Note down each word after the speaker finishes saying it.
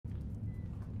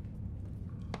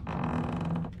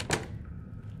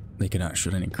They cannot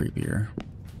shoot any creepier.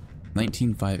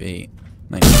 1958.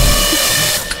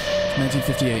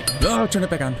 1958. Oh, turn it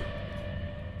back on.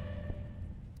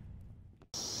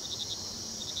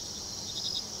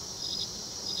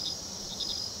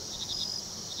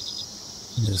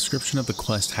 In the description of the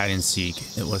quest Hide and Seek,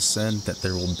 it was said that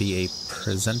there will be a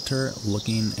presenter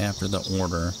looking after the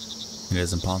order. It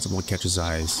is impossible to catch his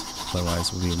eyes,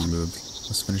 otherwise will be removed.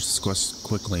 Let's finish this quest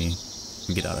quickly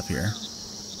and get out of here.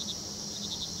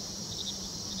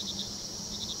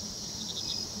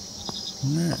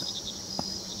 Alright.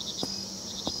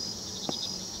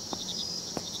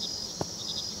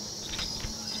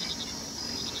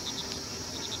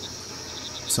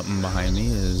 Something behind me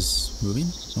is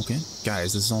moving. Okay.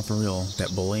 Guys, this is all for real.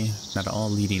 That bully, not all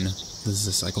leading. This is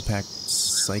a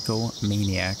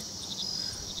psychomaniac.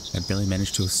 I barely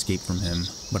managed to escape from him,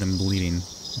 but I'm bleeding.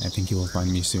 I think he will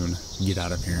find me soon. Get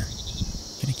out of here.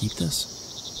 Can I keep this?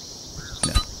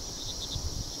 No.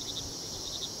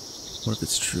 What if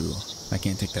it's true? I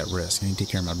can't take that risk. I need to take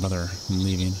care of my brother. I'm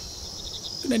leaving.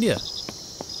 Good idea.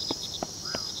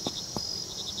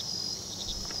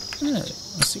 Alright,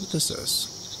 let's see what this is.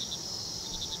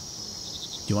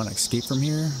 Do you want to escape from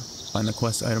here? Find the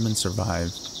quest item and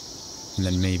survive. And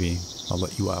then maybe I'll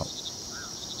let you out.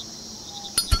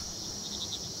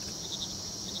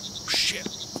 Shit.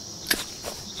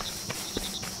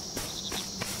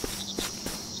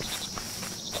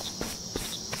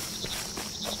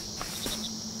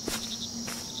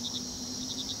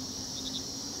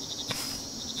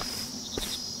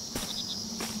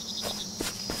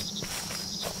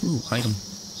 Ooh, item.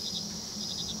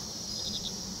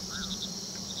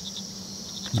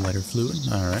 Lighter fluid.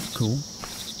 Alright, cool.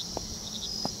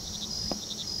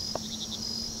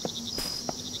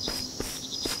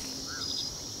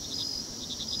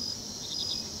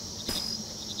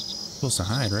 Supposed to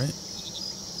hide, right?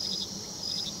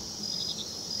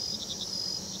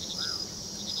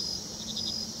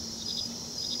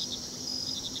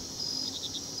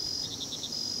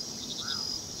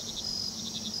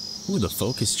 Ooh, the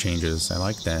focus changes. I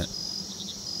like that.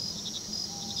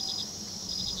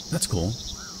 That's cool.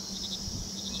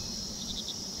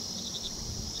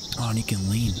 Oh, and you can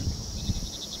lean.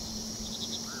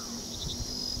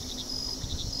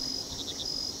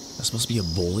 That's supposed to be a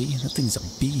bully? That thing's a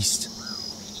beast.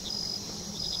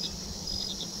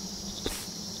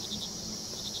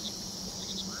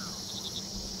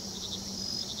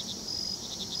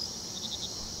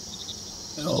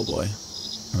 Oh boy.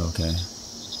 Okay.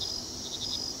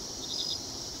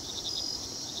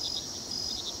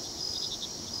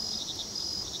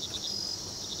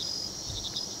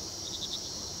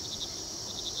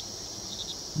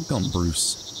 I'm going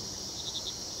Bruce.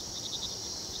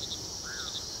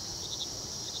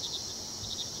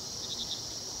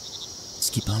 Let's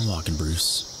keep on walking,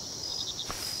 Bruce.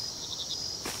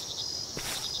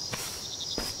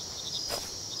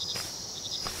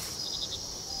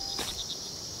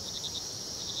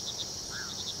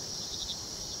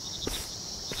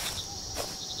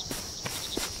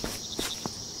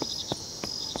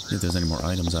 See if there's any more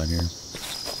items out here.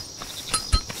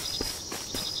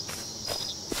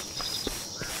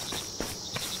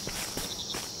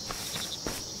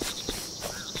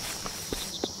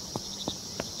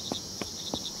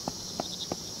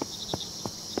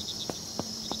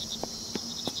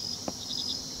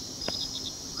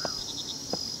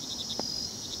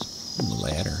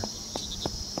 Ladder.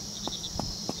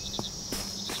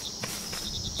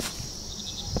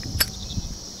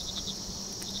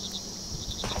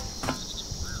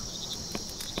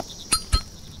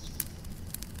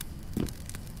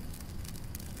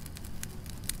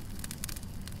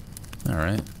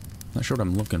 Alright. Not sure what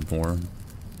I'm looking for.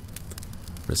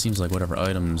 But it seems like whatever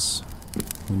items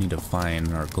we need to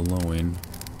find are glowing.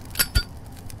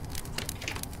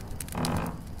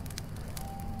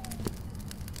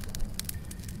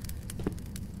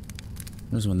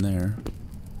 There's one there.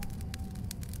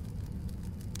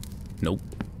 Nope.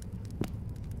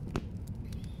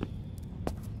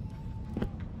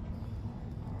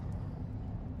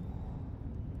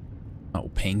 Oh,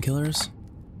 painkillers?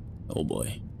 Oh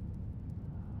boy.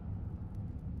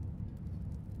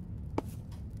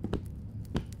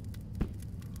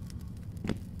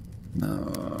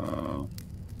 No.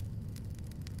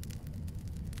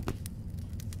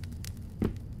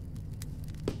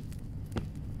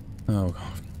 Oh,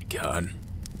 God.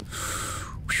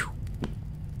 Whew.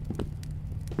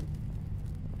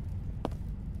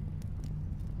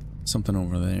 Something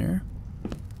over there.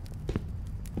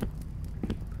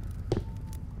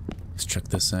 Let's check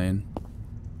this sign.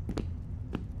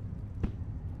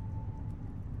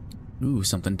 Ooh,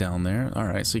 something down there.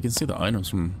 Alright, so you can see the items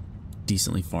from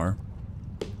decently far.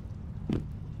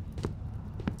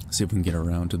 See if we can get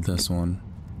around to this one.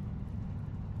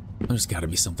 There's got to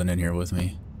be something in here with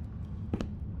me.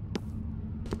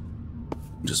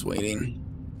 I'm just waiting.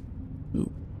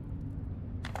 Ooh.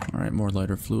 Alright, more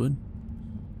lighter fluid.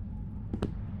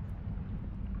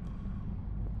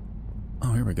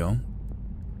 Oh, here we go.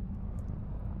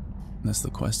 That's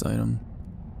the quest item.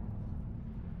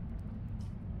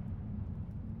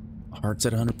 Heart's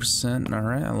at 100%.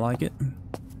 Alright, I like it.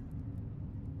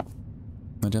 I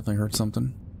definitely heard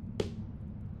something.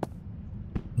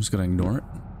 I'm just gonna ignore it.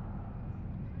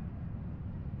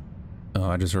 Oh,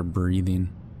 I just heard breathing.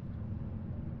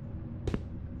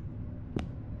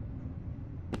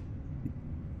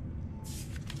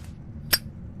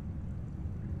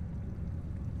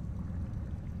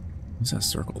 What's that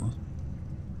circle?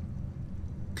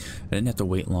 I didn't have to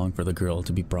wait long for the girl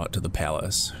to be brought to the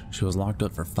palace. She was locked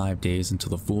up for 5 days until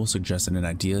the fool suggested an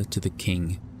idea to the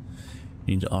king.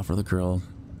 You need to offer the girl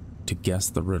to guess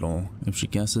the riddle. If she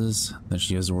guesses, then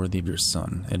she is worthy of your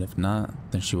son, and if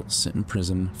not, then she will sit in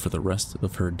prison for the rest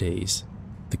of her days.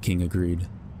 The king agreed.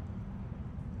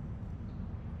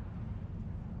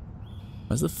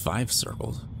 Why is the 5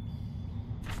 circled?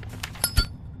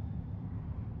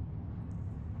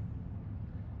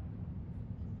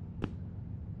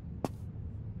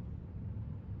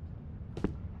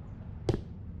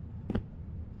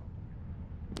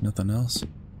 Nothing else?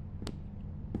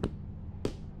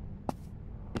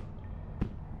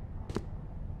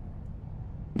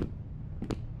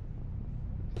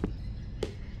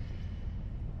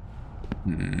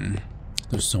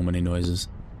 There's so many noises.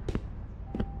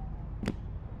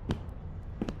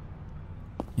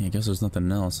 Yeah, I guess there's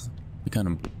nothing else. Be kind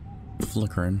of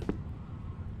flickering.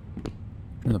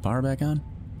 Turn the power back on?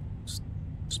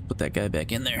 Just put that guy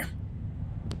back in there.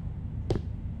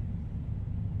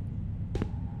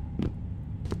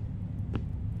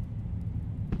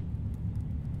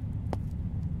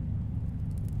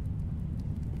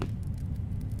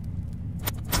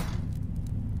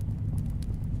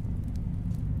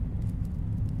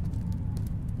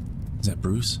 Is that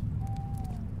Bruce?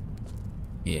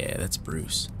 Yeah, that's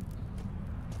Bruce.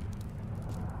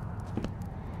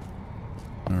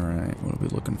 Alright, what are we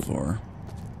looking for?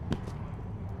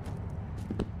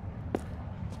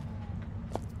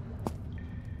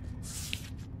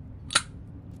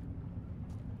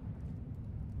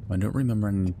 I don't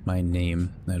remember my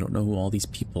name. I don't know who all these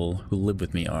people who live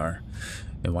with me are.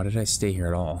 And why did I stay here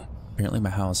at all? Apparently my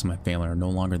house and my family are no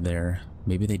longer there.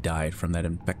 Maybe they died from that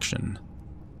infection.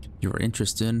 If you are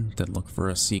interested, then look for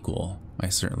a sequel. I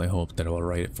certainly hope that I will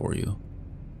write it for you.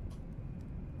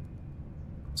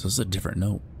 So this is a different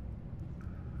note.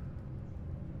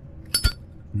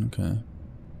 Okay.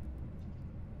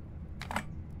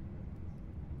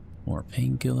 More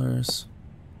painkillers.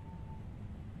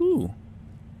 Ooh.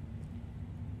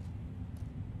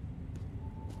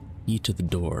 Key to the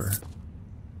door.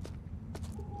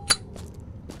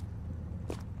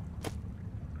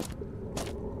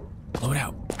 Blow it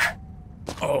out.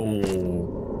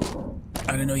 Oh.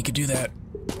 I didn't know you could do that.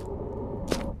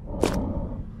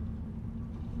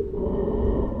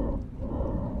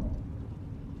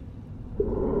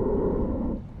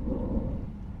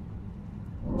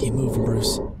 Keep moving,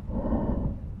 Bruce.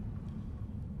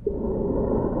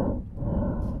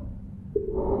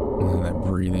 Oh, that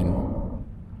breathing.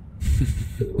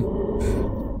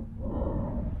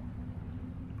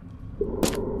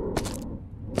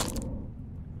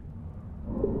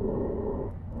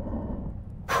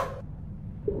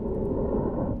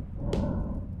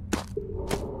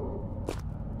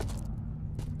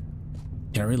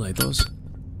 Can I relight those?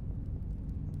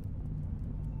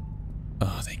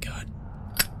 Oh, thank God.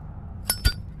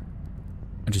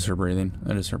 I just heard breathing.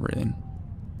 I just heard breathing.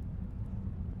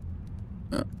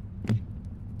 Oh.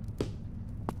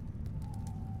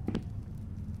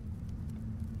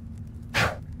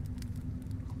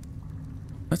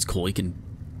 That's cool. You can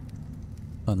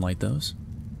unlight those.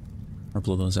 Or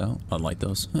blow those out. Unlight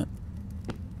those. Huh.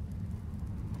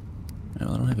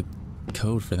 Well, I don't have a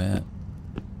code for that.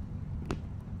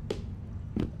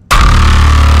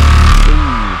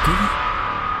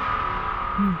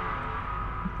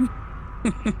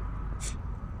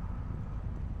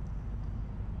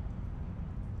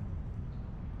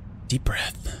 Deep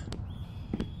breath.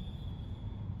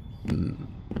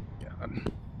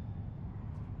 God.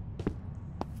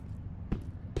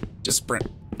 Just sprint.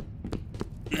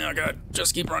 Oh God,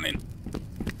 just keep running.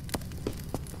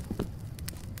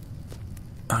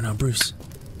 Oh no, Bruce.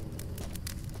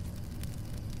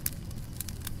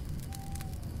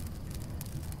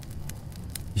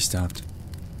 He stopped.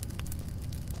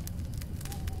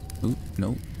 Oop,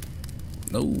 no.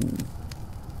 No.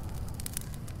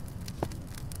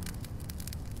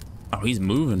 Oh, he's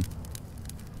moving.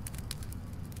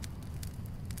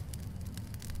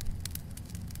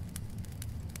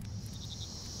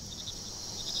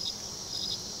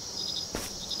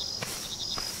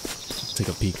 Take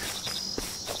a peek.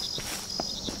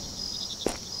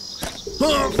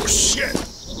 Oh, shit!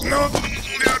 No!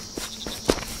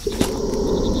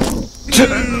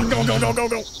 Go, go, go, go,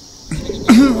 go!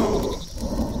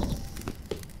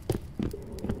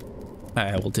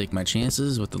 I will take my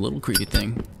chances with the little creepy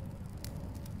thing.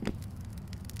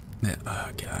 Oh,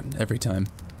 God. Every time.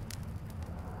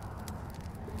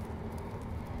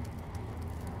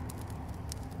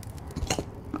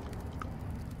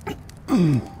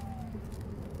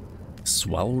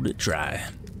 Swallowed it dry.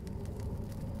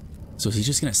 So is he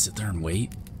just gonna sit there and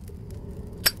wait?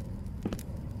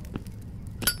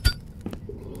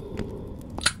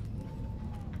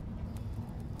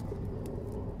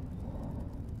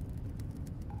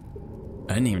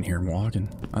 I didn't even hear him walking.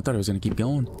 I thought I was gonna keep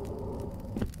going.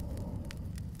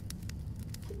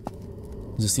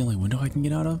 Is this the only window I can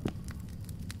get out of?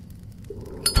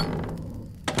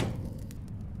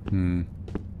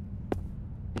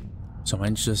 So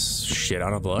mine's just shit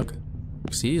out of luck?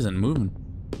 Because he isn't moving.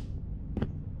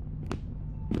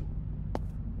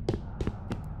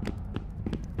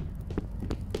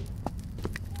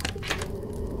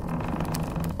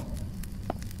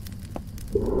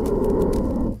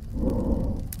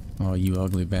 Oh, you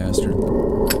ugly bastard.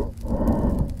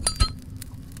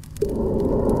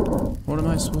 What am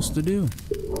I supposed to do?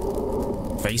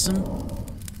 Face him?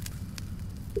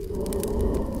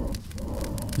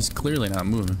 He's clearly not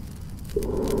moving.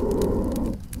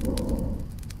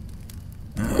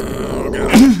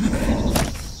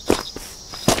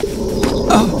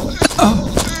 Oh, God.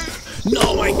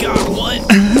 No, my God, what?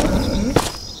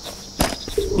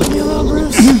 Leave me alone,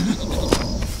 Bruce.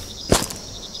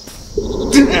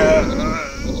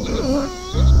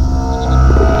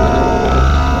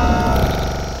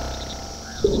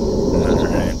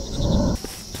 Alright.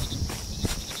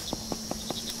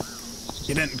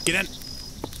 Get in, get in.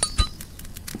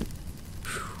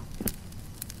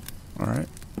 Alright.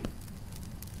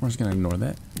 We're just gonna ignore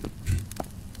that.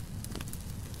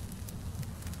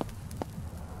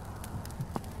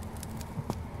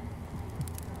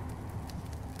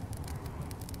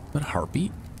 Is that a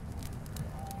heartbeat?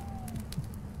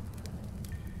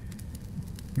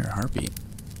 You're a heartbeat.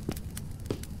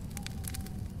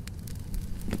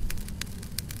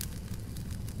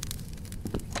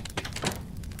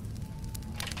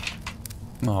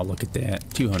 Oh, look at that.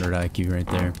 200 IQ right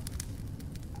there.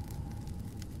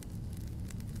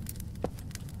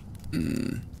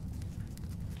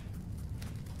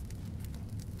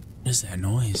 What is that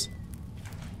noise?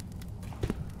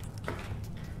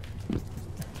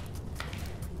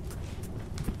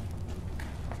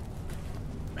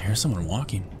 I hear someone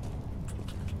walking.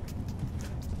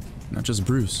 Not just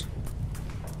Bruce.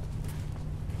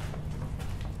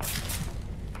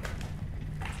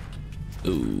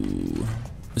 Ooh.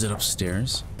 Is it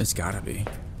upstairs? It's gotta be.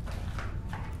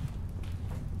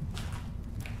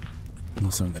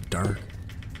 Unless I'm in the dark.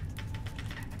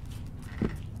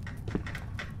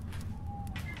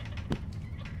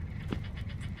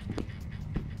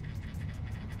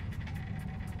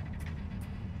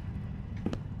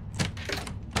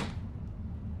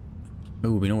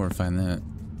 Oh, we know where to find that.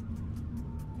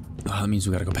 Oh, that means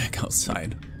we gotta go back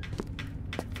outside.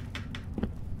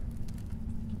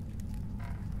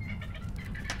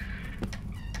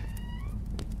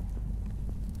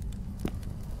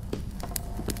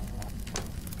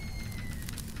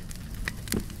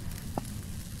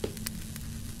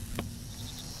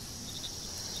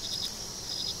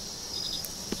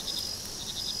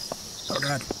 Oh,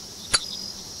 God.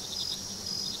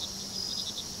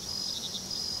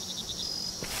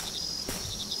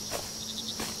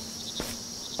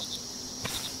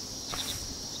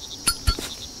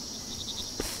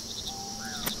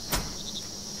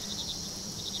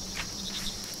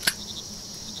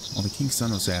 While the king's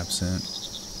son was absent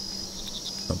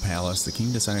from the palace, the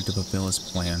king decided to fulfill his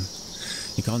plan.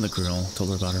 He called the girl,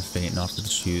 told her about her fate, and offered to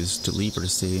choose to leave or to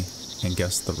stay and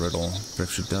guess the riddle. But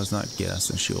if she does not guess,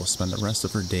 then she will spend the rest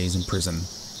of her days in prison.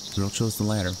 The girl chose the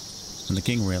latter. When the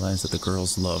king realized that the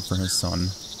girl's love for his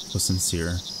son was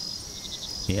sincere,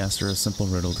 he asked her a simple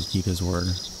riddle to keep his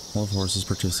word. 12 horses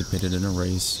participated in a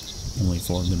race. Only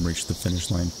 4 of them reached the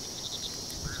finish line.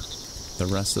 The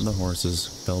rest of the horses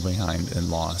fell behind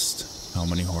and lost. How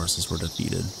many horses were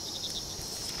defeated?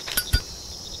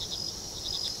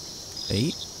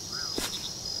 8?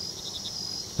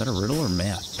 Is that a riddle or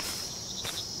math?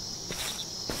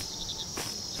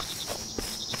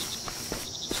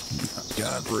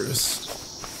 God, Bruce.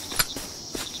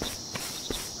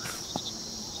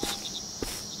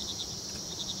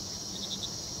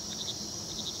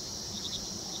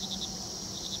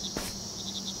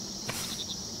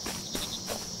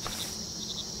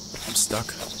 I'm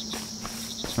stuck.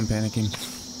 I'm panicking.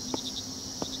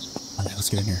 Alright, let's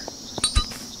get in here.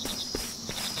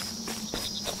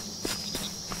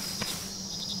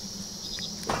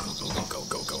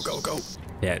 Go.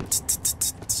 That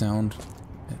sound,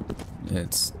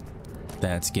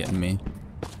 that's getting me.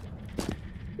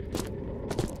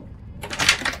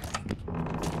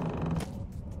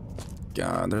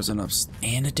 God, there's an upstairs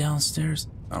and a downstairs.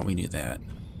 Oh, we knew that.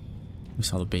 We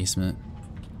saw the basement.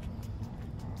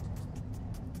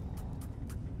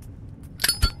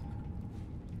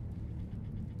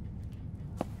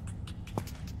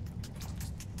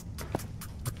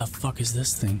 What the fuck is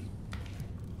this thing?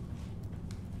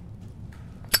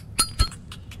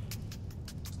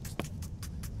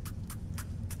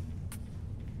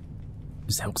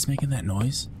 Is that what's making that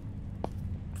noise?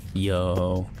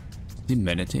 Yo. Is he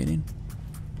meditating?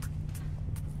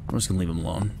 I'm just gonna leave him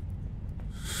alone.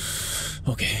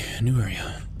 Okay, new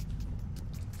area.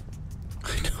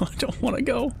 I don't want to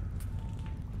go.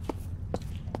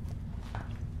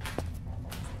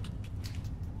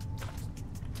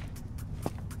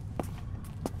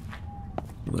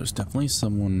 Well, there's definitely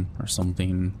someone or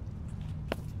something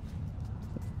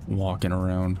walking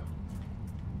around.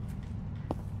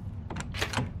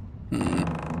 Am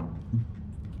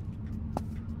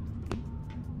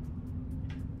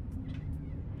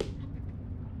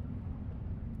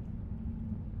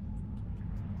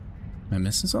I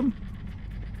missing something?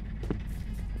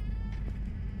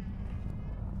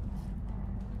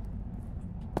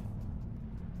 What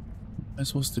am I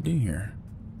supposed to do here?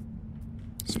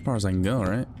 As far as I can go,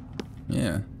 right?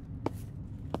 Yeah.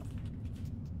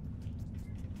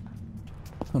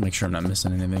 I'll make sure I'm not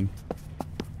missing anything.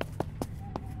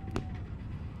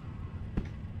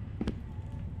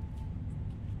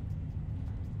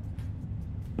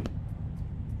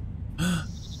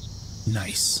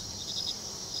 Nice.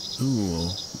 Ooh,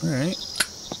 alright.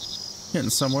 Getting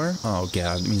somewhere. Oh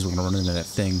god, it means we're gonna run into that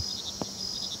thing.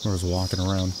 We're just walking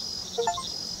around.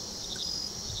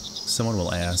 Someone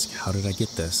will ask, how did I get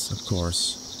this? Of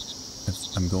course.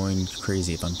 I'm going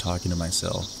crazy if I'm talking to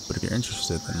myself. But if you're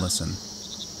interested, then listen.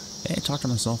 Hey, I talk to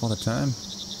myself all the time.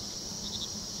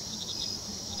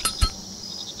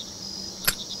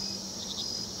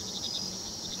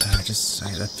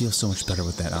 I feel so much better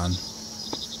with that on.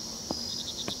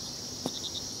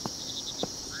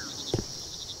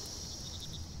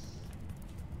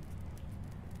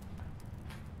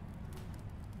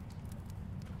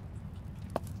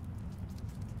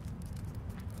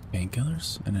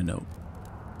 Painkillers and a note.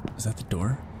 Is that the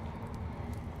door?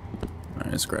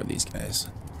 Alright, let's grab these guys.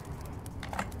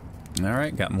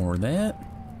 Alright, got more of that.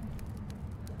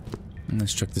 And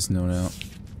let's check this note out.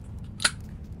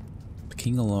 The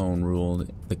king alone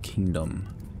ruled the kingdom.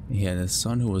 He had a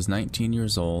son who was 19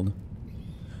 years old.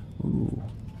 Ooh.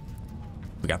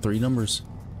 We got 3 numbers.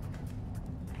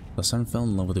 The son fell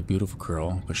in love with a beautiful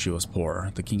girl, but she was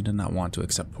poor. The king did not want to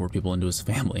accept poor people into his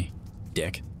family.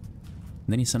 Dick. And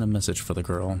then he sent a message for the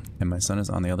girl, and my son is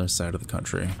on the other side of the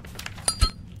country.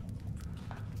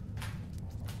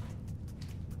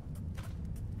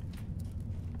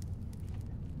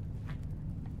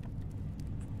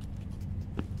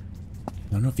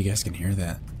 I don't know if you guys can hear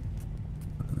that.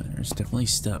 There's definitely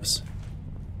steps.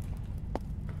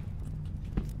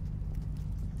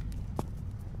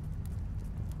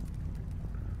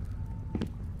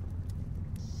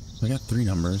 I got 3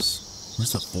 numbers.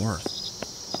 Where's the 4th?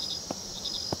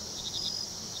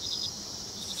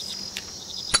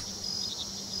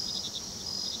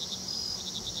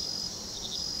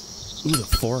 Ooh, the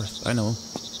 4th. I know.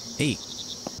 8.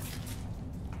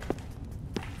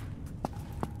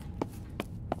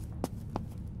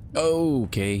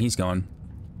 Okay, he's gone.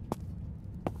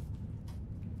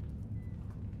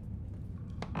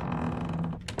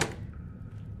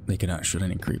 They cannot shoot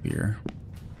any creepier.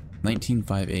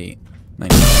 1958.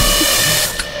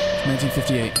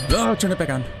 1958. Oh, turn it back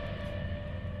on.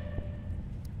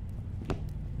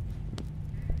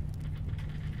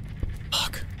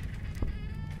 Fuck.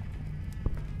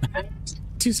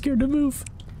 Too scared to move.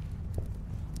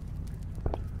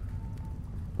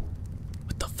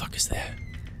 What the fuck is that?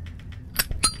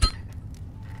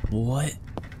 What?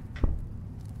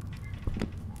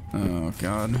 Oh,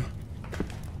 God.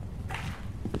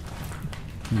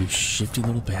 You shifty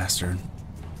little bastard.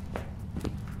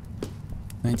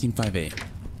 1958.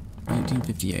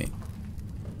 1958.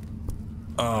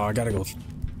 Oh, I gotta go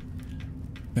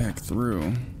back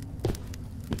through.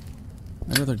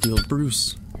 I'd rather deal with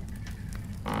Bruce.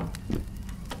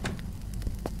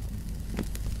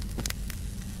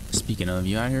 Speaking of,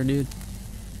 you out here, dude?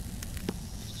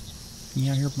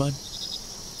 You out here, bud?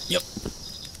 Yep.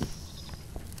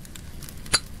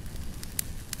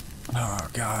 Oh,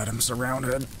 God, I'm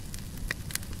surrounded.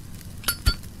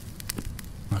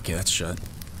 Okay, that's shut.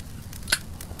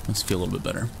 Makes me feel a little bit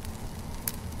better.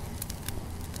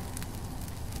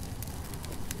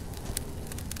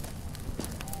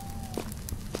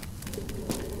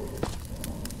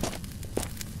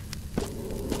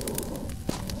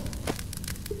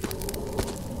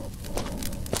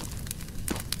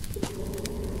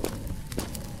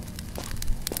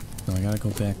 So I gotta go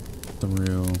back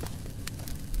through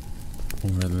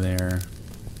over there.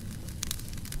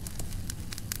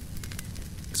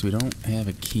 Because we don't have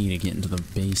a key to get into the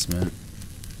basement.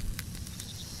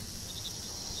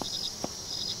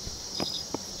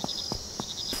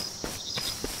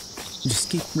 Just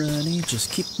keep running,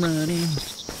 just keep running.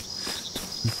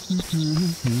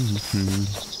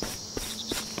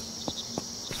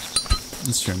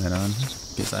 Let's turn that on,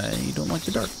 because I don't like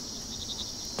the dark.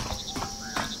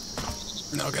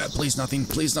 Oh God, please nothing,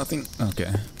 please nothing.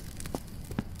 Okay.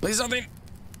 Please nothing.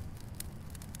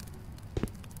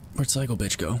 Where'd Psycho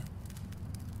Bitch go?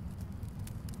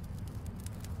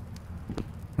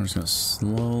 We're just gonna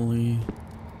slowly...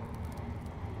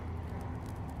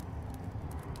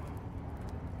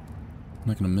 I'm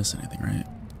not gonna miss anything, right?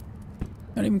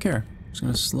 I don't even care. Just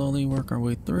gonna slowly work our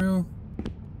way through.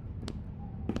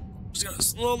 Just gonna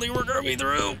slowly work our way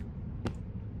through.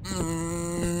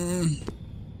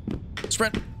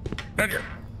 Sprint! Right here!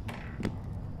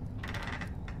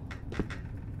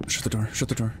 Shut the door, shut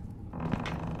the door.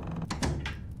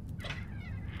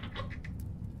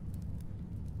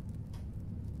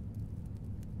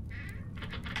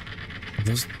 Are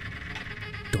those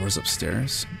doors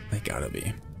upstairs? They gotta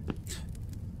be.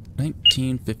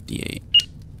 1958.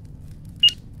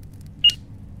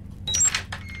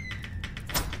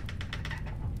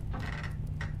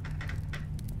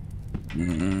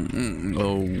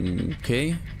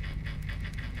 Okay.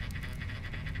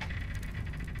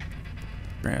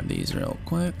 Grab these real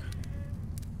quick.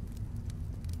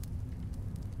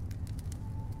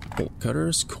 Bolt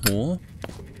cutters, cool.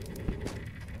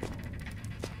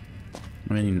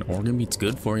 I mean, organ meat's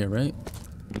good for you, right?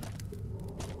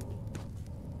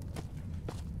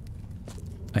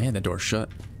 I had that door shut.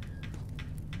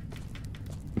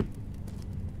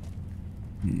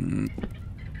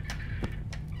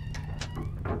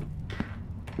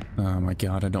 Oh my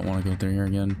God, I don't want to go through here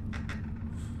again.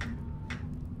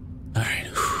 Alright.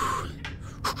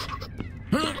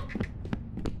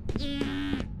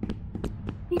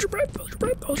 Hold your breath, hold your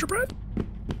breath, hold your breath.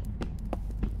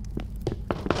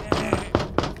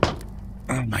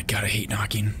 Oh my God, I hate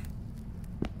knocking.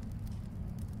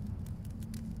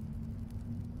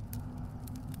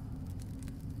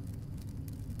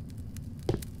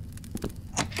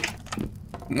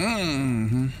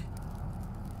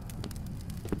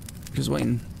 Just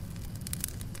waiting.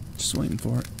 Just waiting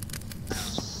for it.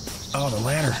 Oh, the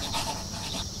ladder.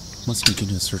 Let's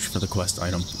continue to search for the quest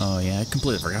item. Oh yeah, I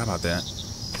completely forgot about that.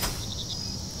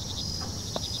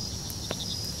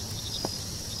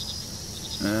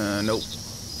 Nope.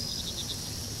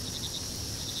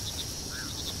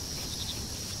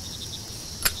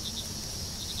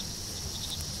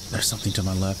 There's something to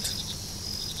my left.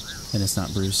 And it's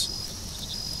not Bruce.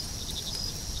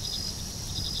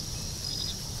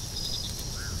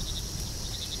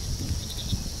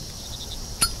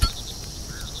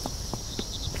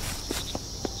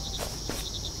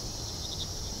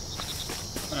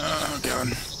 Oh, God.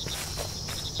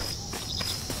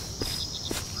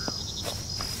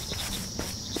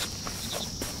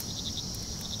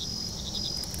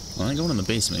 Well, I ain't going in the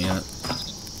basement yet.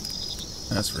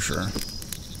 That's for sure.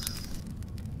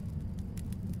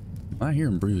 I'm not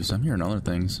hearing Bruce. I'm hearing other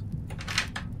things.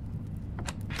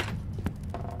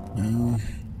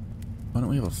 Why don't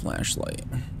we have a flashlight?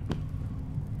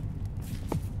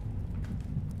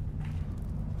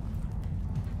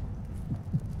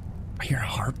 I hear a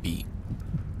heartbeat.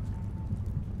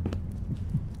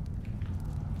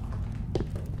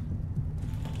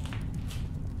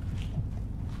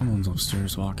 Someone's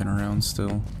upstairs walking around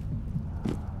still.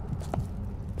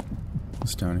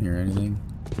 What's down here? Anything?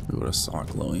 We would have saw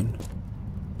glowing.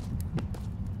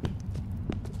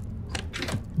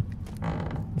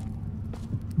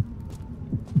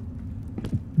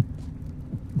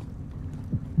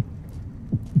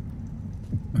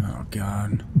 Oh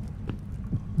God.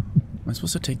 Am I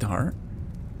supposed to take the heart?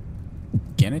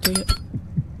 Can I take it?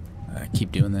 I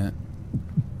keep doing that.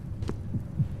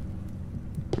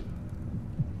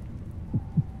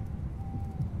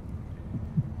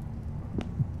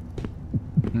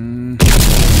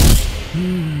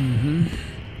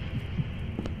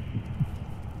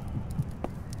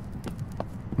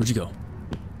 Where'd you go?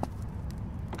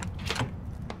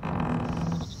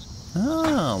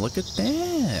 Oh, look at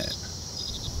that.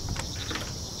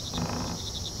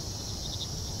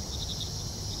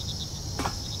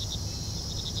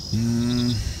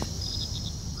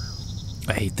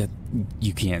 I hate that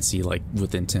you can't see like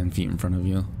within 10 feet in front of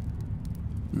you.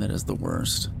 That is the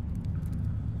worst.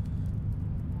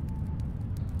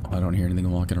 I don't hear anything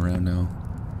walking around now.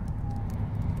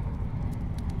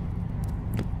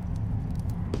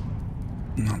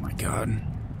 Oh my god.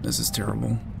 This is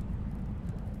terrible.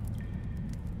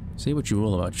 Say what you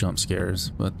will about jump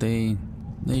scares, but they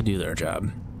do their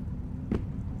job.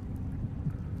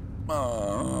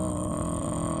 Oh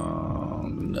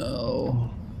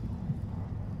no.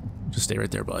 Just stay right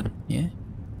there, bud. Yeah?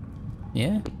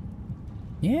 Yeah?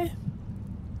 Yeah?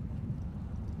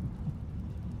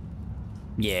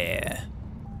 Yeah.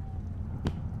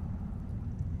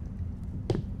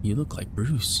 You look like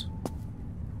Bruce.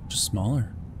 Just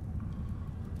smaller.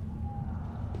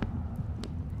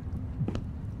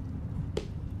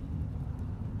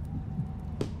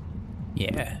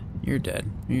 Yeah, you're dead.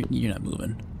 You're not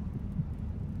moving.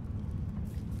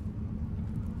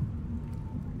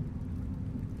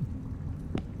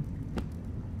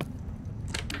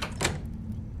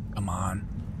 Come on.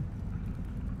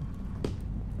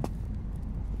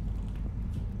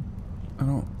 I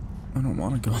don't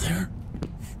want to go there.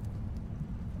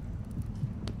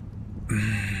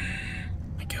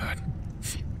 My god.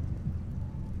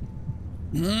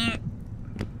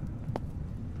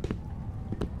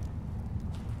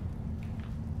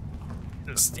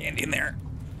 Just standing there.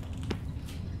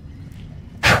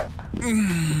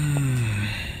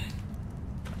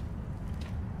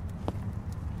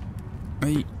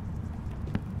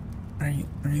 Are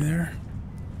you there?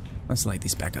 Let's light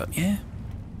these back up, yeah?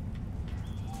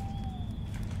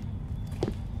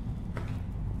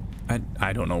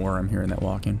 I don't know where I'm hearing that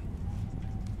walking.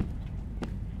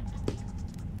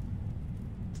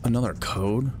 Another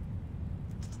code?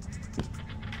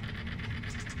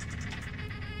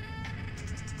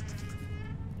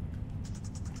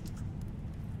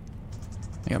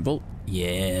 I got a bolt.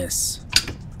 Yes.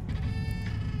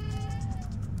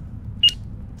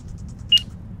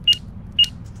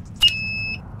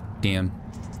 Damn.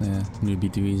 Yeah, it would be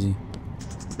too easy.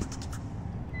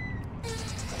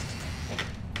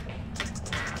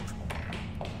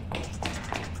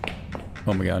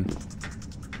 Oh my god.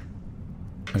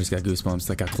 I just got goosebumps.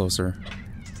 That got closer.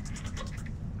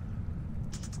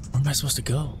 Where am I supposed to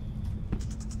go?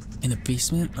 In the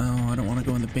basement? Oh, I don't want to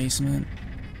go in the basement.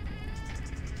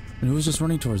 And who was just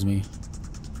running towards me?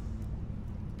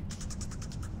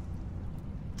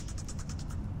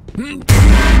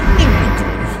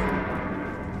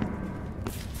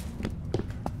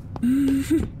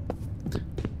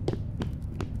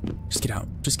 Just get out.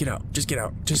 Just get out. Just get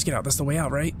out. Just get out. That's the way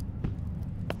out, right?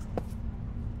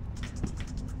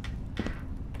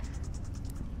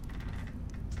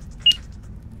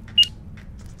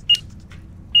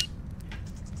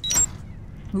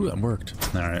 Ooh, that worked.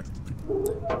 Alright.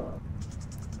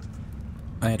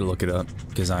 I had to look it up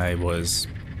because I was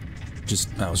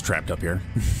trapped up here.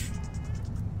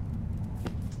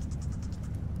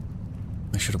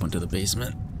 I should have went to the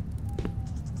basement.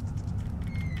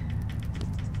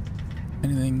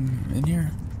 Anything in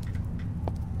here?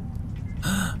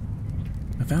 I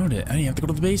found it. I didn't have to go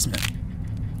to the basement.